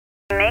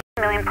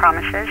million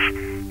promises,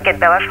 get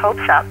Bella's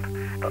hopes up,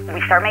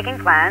 we start making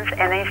plans,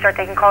 and then you start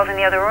taking calls in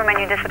the other room and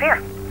you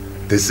disappear.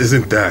 This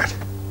isn't that.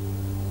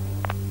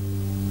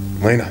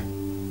 Lena.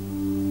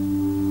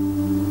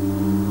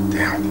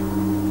 Damn it.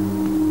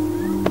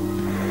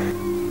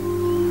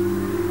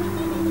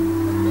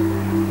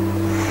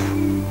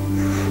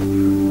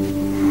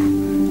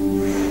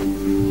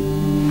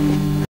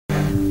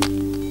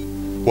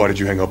 Why did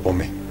you hang up on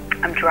me?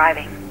 I'm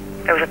driving.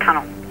 There was a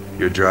tunnel.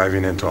 You're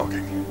driving and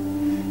talking.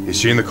 Is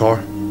she in the car?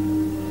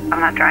 I'm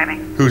not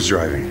driving. Who's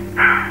driving?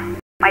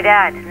 My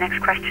dad. Next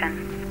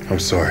question. I'm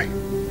sorry.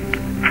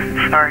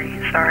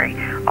 Sorry.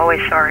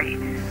 Always sorry.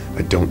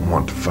 I don't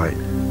want to fight.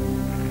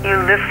 You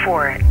live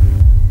for it.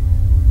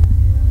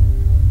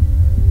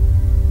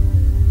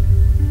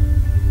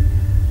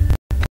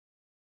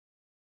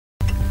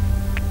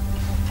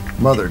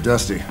 Mother,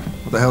 Dusty,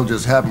 what the hell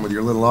just happened with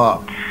your little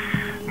op?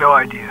 No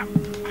idea.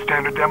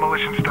 Standard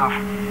demolition stuff.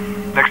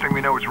 Next thing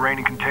we know, it's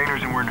raining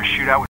containers and we're in a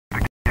shootout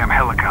with a damn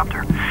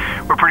helicopter.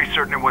 We're pretty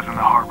certain it wasn't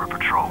the harbor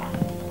patrol.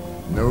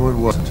 No, it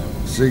wasn't.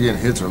 Syrian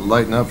hits are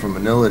lighting up from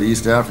Manila to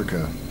East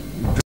Africa.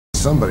 You pissed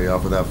somebody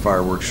off with that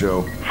fireworks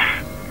show.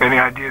 Any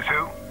ideas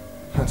who?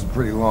 That's a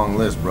pretty long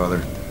list, brother.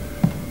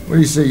 What do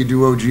you say you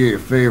do OGA a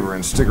favor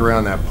and stick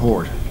around that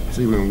port?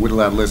 See if we can whittle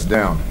that list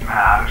down.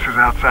 Nah, this is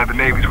outside the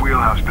Navy's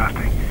wheelhouse,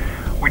 Dusty.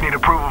 We need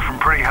approval from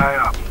pretty high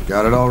up.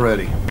 Got it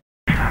already.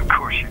 Of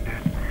course you did.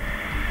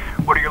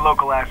 What are your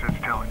local assets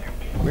telling you?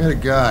 We had a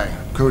guy,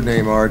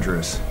 codename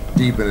Ardris,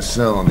 deep in a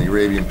cell on the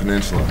Arabian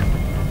Peninsula.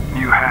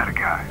 You had a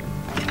guy.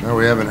 No,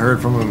 we haven't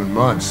heard from him in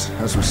months.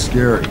 That's what's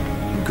scary.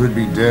 He could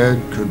be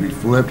dead, could be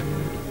flipped,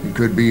 he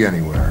could be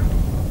anywhere.